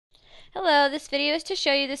Hello, this video is to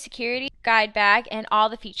show you the security guide bag and all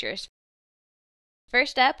the features.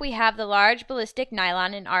 First up, we have the large ballistic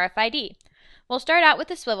nylon and RFID. We'll start out with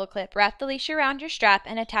the swivel clip. Wrap the leash around your strap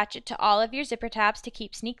and attach it to all of your zipper tabs to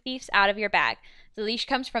keep sneak thieves out of your bag. The leash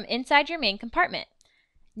comes from inside your main compartment.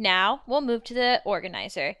 Now, we'll move to the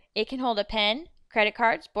organizer. It can hold a pen, credit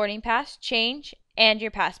cards, boarding pass, change, and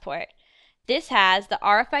your passport. This has the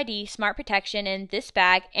RFID smart protection in this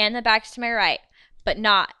bag and the bags to my right, but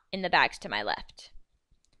not in the bags to my left.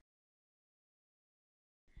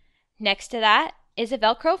 Next to that is a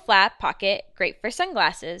Velcro flap pocket, great for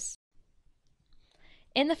sunglasses.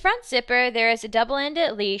 In the front zipper, there is a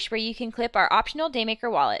double-ended leash where you can clip our optional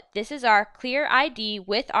DayMaker wallet. This is our clear ID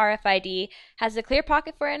with RFID, has a clear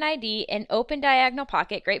pocket for an ID, an open diagonal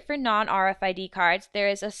pocket, great for non-RFID cards. There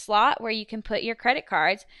is a slot where you can put your credit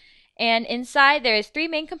cards, and inside there is 3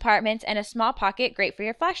 main compartments and a small pocket, great for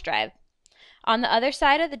your flash drive. On the other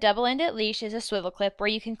side of the double-ended leash is a swivel clip where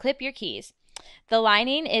you can clip your keys. The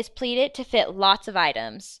lining is pleated to fit lots of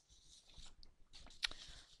items.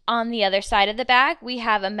 On the other side of the bag, we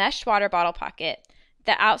have a mesh water bottle pocket.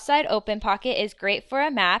 The outside open pocket is great for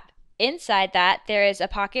a map. Inside that, there is a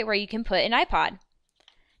pocket where you can put an iPod.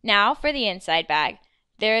 Now for the inside bag.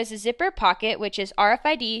 There is a zipper pocket which is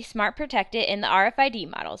RFID smart protected in the RFID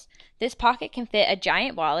models. This pocket can fit a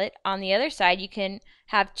giant wallet. On the other side, you can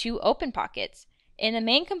have 2 open pockets. In the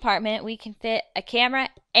main compartment, we can fit a camera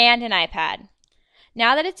and an iPad.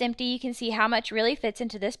 Now that it's empty, you can see how much really fits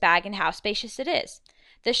into this bag and how spacious it is.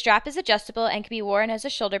 The strap is adjustable and can be worn as a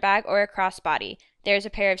shoulder bag or a crossbody. There is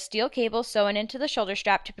a pair of steel cables sewn into the shoulder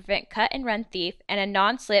strap to prevent cut and run thief and a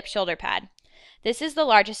non-slip shoulder pad. This is the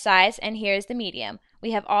largest size, and here is the medium.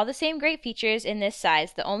 We have all the same great features in this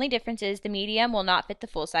size. The only difference is the medium will not fit the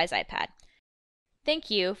full-size iPad. Thank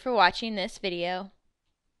you for watching this video.